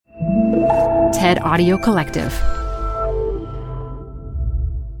TED Audio Collective.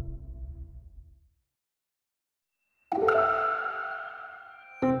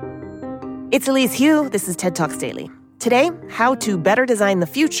 It's Elise Hu. This is TED Talks Daily. Today, how to better design the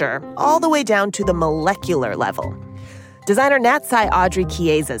future all the way down to the molecular level. Designer Natsai Audrey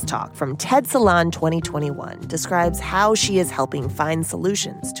Chieza's talk from TED Salon 2021 describes how she is helping find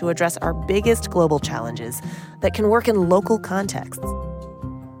solutions to address our biggest global challenges that can work in local contexts.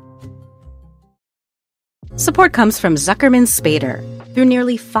 Support comes from Zuckerman Spader. Through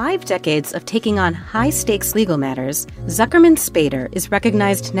nearly 5 decades of taking on high-stakes legal matters, Zuckerman Spader is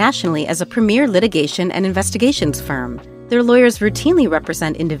recognized nationally as a premier litigation and investigations firm. Their lawyers routinely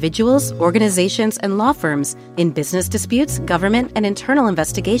represent individuals, organizations, and law firms in business disputes, government and internal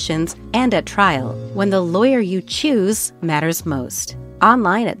investigations, and at trial, when the lawyer you choose matters most.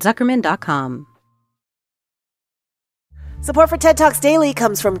 Online at Zuckerman.com. Support for TED Talks Daily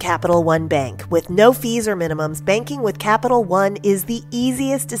comes from Capital One Bank. With no fees or minimums, banking with Capital One is the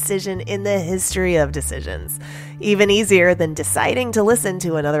easiest decision in the history of decisions. Even easier than deciding to listen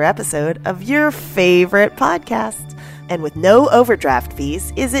to another episode of your favorite podcast. And with no overdraft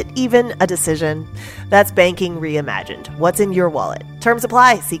fees, is it even a decision? That's banking reimagined. What's in your wallet? Terms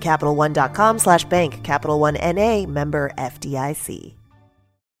apply. See CapitalOne.com/bank. Capital One N.A. member FDIC.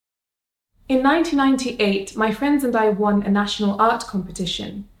 In 1998, my friends and I won a national art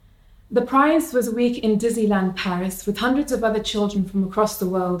competition. The prize was a week in Disneyland Paris with hundreds of other children from across the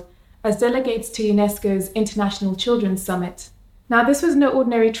world as delegates to UNESCO's International Children's Summit. Now, this was no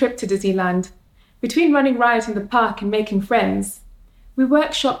ordinary trip to Disneyland. Between running riot in the park and making friends, we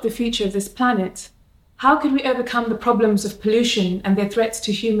workshopped the future of this planet. How could we overcome the problems of pollution and their threats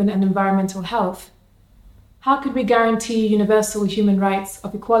to human and environmental health? How could we guarantee universal human rights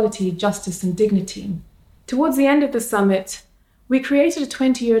of equality, justice, and dignity? Towards the end of the summit, we created a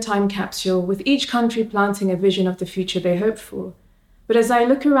 20-year time capsule with each country planting a vision of the future they hoped for. But as I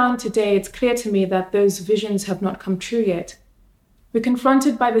look around today, it's clear to me that those visions have not come true yet. We're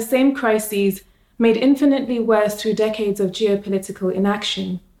confronted by the same crises made infinitely worse through decades of geopolitical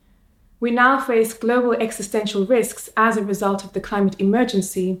inaction. We now face global existential risks as a result of the climate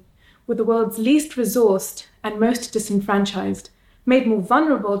emergency, with the world's least resourced and most disenfranchised, made more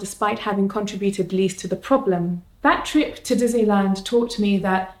vulnerable despite having contributed least to the problem. That trip to Disneyland taught me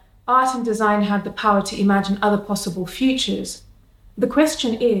that art and design had the power to imagine other possible futures. The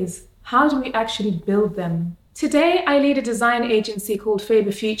question is, how do we actually build them? Today, I lead a design agency called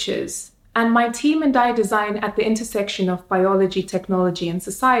Faber Futures, and my team and I design at the intersection of biology, technology, and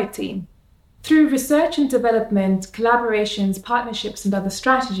society. Through research and development, collaborations, partnerships, and other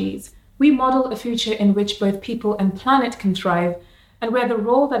strategies, we model a future in which both people and planet can thrive, and where the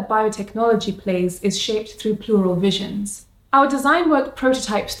role that biotechnology plays is shaped through plural visions. Our design work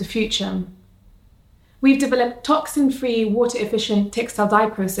prototypes the future. We've developed toxin-free, water-efficient textile dye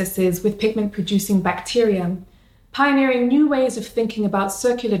processes with pigment-producing bacteria, pioneering new ways of thinking about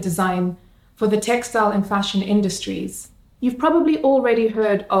circular design for the textile and fashion industries. You've probably already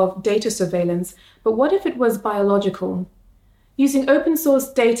heard of data surveillance, but what if it was biological? Using open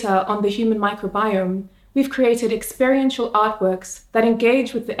source data on the human microbiome, we've created experiential artworks that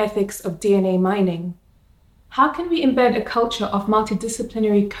engage with the ethics of DNA mining. How can we embed a culture of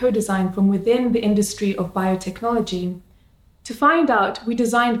multidisciplinary co-design from within the industry of biotechnology? To find out, we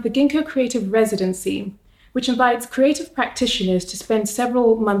designed the Ginkgo Creative Residency, which invites creative practitioners to spend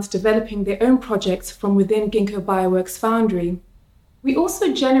several months developing their own projects from within Ginkgo Bioworks Foundry. We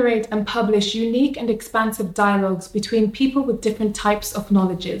also generate and publish unique and expansive dialogues between people with different types of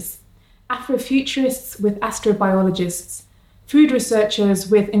knowledges: Afrofuturists with astrobiologists, food researchers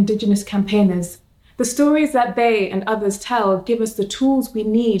with indigenous campaigners. The stories that they and others tell give us the tools we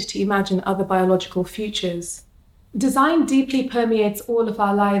need to imagine other biological futures. Design deeply permeates all of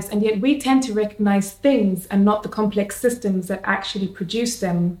our lives, and yet we tend to recognize things and not the complex systems that actually produce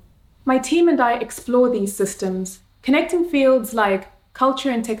them. My team and I explore these systems, connecting fields like culture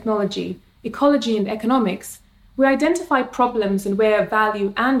and technology, ecology and economics. We identify problems and where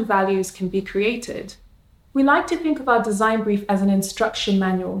value and values can be created. We like to think of our design brief as an instruction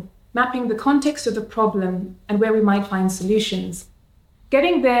manual, mapping the context of the problem and where we might find solutions.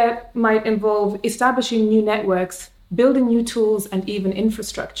 Getting there might involve establishing new networks, building new tools, and even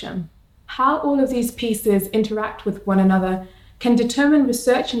infrastructure. How all of these pieces interact with one another can determine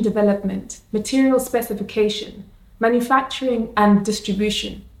research and development, material specification, manufacturing and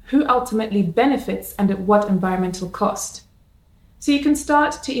distribution, who ultimately benefits and at what environmental cost. So you can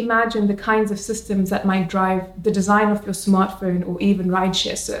start to imagine the kinds of systems that might drive the design of your smartphone or even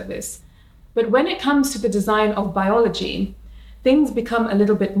rideshare service. But when it comes to the design of biology, things become a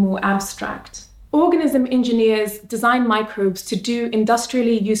little bit more abstract. Organism engineers design microbes to do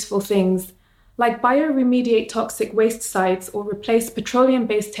industrially useful things, like bioremediate toxic waste sites or replace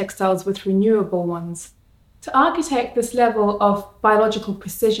petroleum-based textiles with renewable ones. To architect this level of biological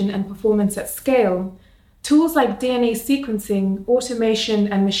precision and performance at scale, tools like DNA sequencing, automation,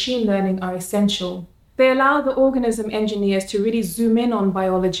 and machine learning are essential. They allow the organism engineers to really zoom in on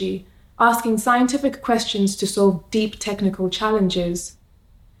biology, asking scientific questions to solve deep technical challenges.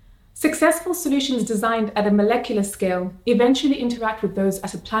 Successful solutions designed at a molecular scale eventually interact with those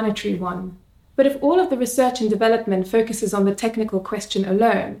at a planetary one. But if all of the research and development focuses on the technical question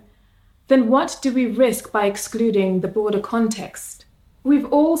alone, then what do we risk by excluding the broader context?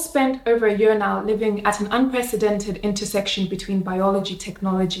 We've all spent over a year now living at an unprecedented intersection between biology,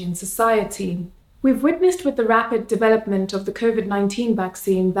 technology, and society. We've witnessed with the rapid development of the COVID-19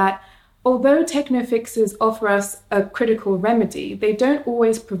 vaccine that although techno-fixes offer us a critical remedy, they don't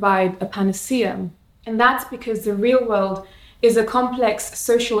always provide a panacea. And that's because the real world is a complex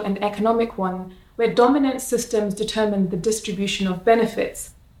social and economic one where dominant systems determine the distribution of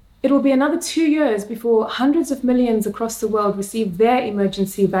benefits. It will be another 2 years before hundreds of millions across the world receive their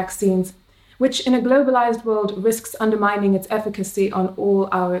emergency vaccines, which in a globalized world risks undermining its efficacy on all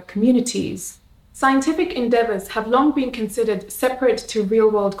our communities. Scientific endeavors have long been considered separate to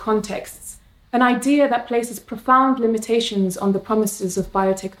real-world contexts, an idea that places profound limitations on the promises of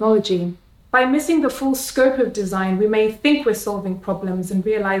biotechnology. By missing the full scope of design, we may think we're solving problems and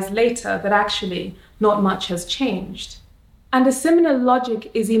realize later that actually not much has changed. And a similar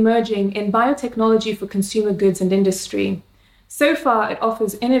logic is emerging in biotechnology for consumer goods and industry. So far, it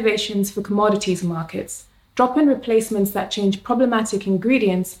offers innovations for commodities markets, drop-in replacements that change problematic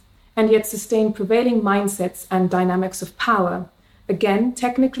ingredients and yet sustain prevailing mindsets and dynamics of power. Again,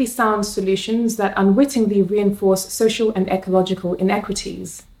 technically sound solutions that unwittingly reinforce social and ecological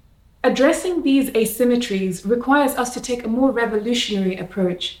inequities. Addressing these asymmetries requires us to take a more revolutionary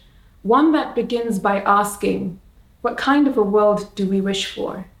approach, one that begins by asking, what kind of a world do we wish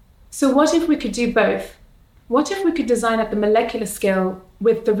for? So what if we could do both? What if we could design at the molecular scale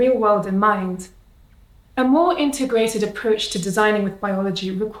with the real world in mind? A more integrated approach to designing with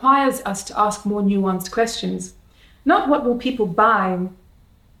biology requires us to ask more nuanced questions. Not what will people buy,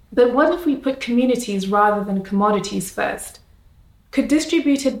 but what if we put communities rather than commodities first? Could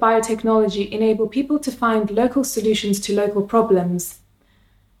distributed biotechnology enable people to find local solutions to local problems?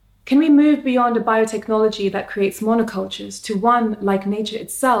 Can we move beyond a biotechnology that creates monocultures to one, like nature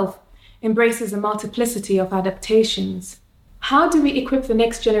itself, embraces a multiplicity of adaptations? How do we equip the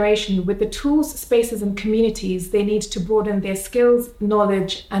next generation with the tools, spaces, and communities they need to broaden their skills,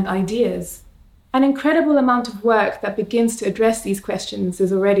 knowledge, and ideas? An incredible amount of work that begins to address these questions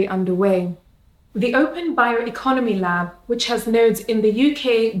is already underway. The Open Bioeconomy Lab, which has nodes in the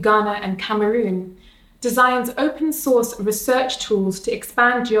UK, Ghana, and Cameroon, designs open-source research tools to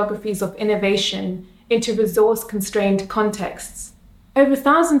expand geographies of innovation into resource-constrained contexts. Over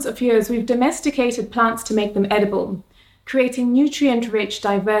thousands of years, we've domesticated plants to make them edible, creating nutrient-rich,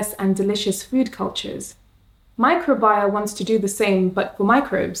 diverse, and delicious food cultures. Microbio wants to do the same, but for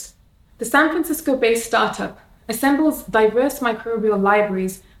microbes. The San Francisco-based startup assembles diverse microbial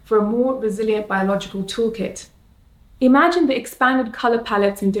libraries for a more resilient biological toolkit. Imagine the expanded color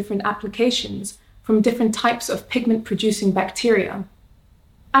palettes in different applications from different types of pigment-producing bacteria.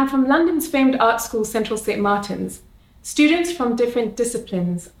 And from London's famed art school, Central St. Martin's, students from different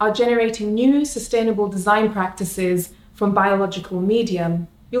disciplines are generating new sustainable design practices from biological media.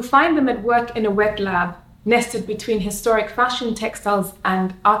 You'll find them at work in a wet lab, nested between historic fashion, textiles,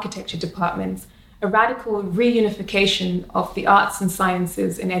 and architecture departments, a radical reunification of the arts and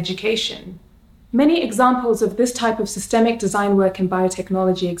sciences in education. Many examples of this type of systemic design work in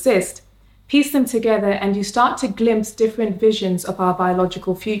biotechnology exist. Piece them together and you start to glimpse different visions of our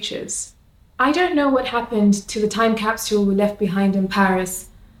biological futures. I don't know what happened to the time capsule we left behind in Paris,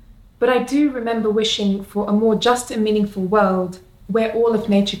 but I do remember wishing for a more just and meaningful world where all of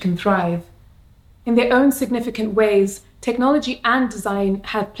nature can thrive. In their own significant ways, technology and design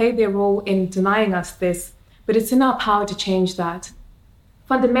have played their role in denying us this, but it's in our power to change that.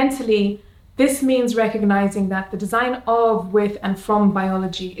 Fundamentally, this means recognizing that the design of, with, and from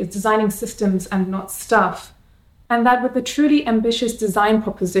biology is designing systems and not stuff, and that with a truly ambitious design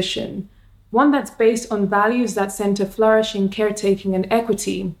proposition, one that's based on values that center flourishing, caretaking, and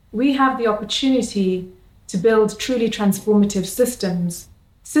equity, we have the opportunity to build truly transformative systems.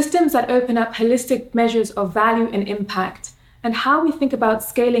 Systems that open up holistic measures of value and impact, and how we think about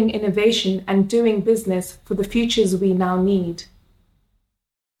scaling innovation and doing business for the futures we now need.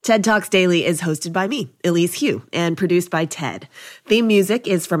 TED Talks Daily is hosted by me, Elise Hugh, and produced by TED. Theme music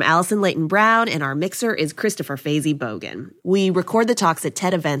is from Allison Leighton Brown, and our mixer is Christopher Fazy Bogan. We record the talks at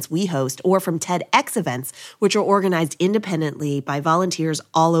TED events we host or from TEDx events, which are organized independently by volunteers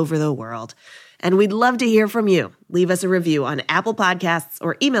all over the world. And we'd love to hear from you. Leave us a review on Apple Podcasts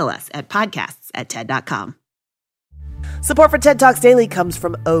or email us at podcasts@ted.com. Support for TED Talks Daily comes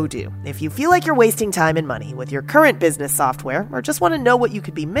from Odoo. If you feel like you're wasting time and money with your current business software or just want to know what you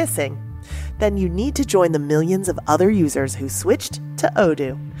could be missing, then you need to join the millions of other users who switched to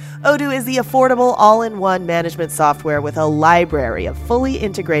Odoo. Odoo is the affordable all-in-one management software with a library of fully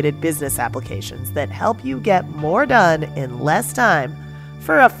integrated business applications that help you get more done in less time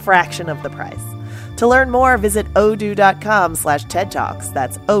for a fraction of the price. To learn more, visit odoo.com/TED Talks.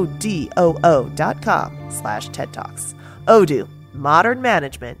 That's ODOO.com/TED Talks. Odoo, modern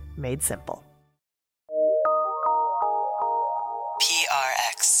management made simple.